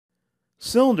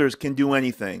Cylinders can do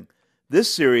anything.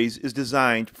 This series is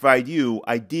designed to provide you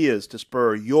ideas to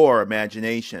spur your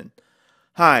imagination.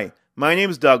 Hi, my name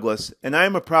is Douglas, and I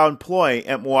am a proud employee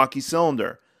at Milwaukee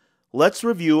Cylinder. Let's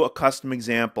review a custom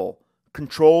example,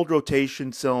 controlled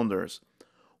rotation cylinders.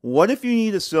 What if you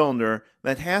need a cylinder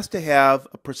that has to have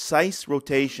a precise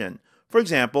rotation? For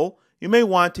example, you may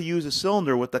want to use a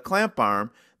cylinder with a clamp arm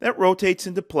that rotates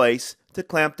into place to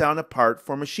clamp down a part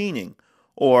for machining.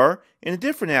 Or, in a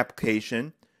different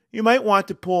application, you might want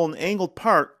to pull an angled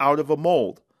part out of a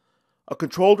mold. A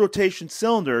controlled rotation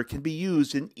cylinder can be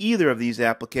used in either of these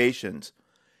applications.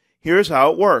 Here's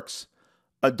how it works.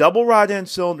 A double rod end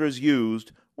cylinder is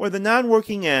used where the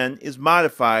non-working end is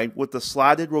modified with a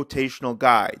slotted rotational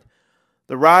guide.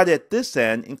 The rod at this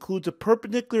end includes a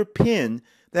perpendicular pin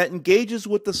that engages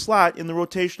with the slot in the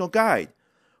rotational guide.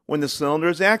 When the cylinder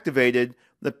is activated,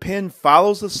 the pin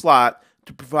follows the slot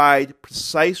to provide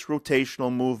precise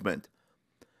rotational movement.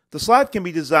 The slot can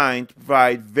be designed to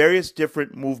provide various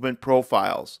different movement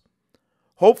profiles.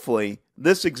 Hopefully,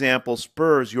 this example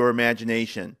spurs your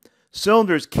imagination.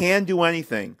 Cylinders can do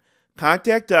anything.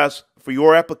 Contact us for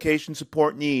your application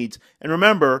support needs. And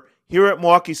remember, here at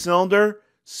Milwaukee Cylinder,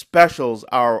 specials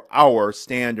are our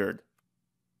standard.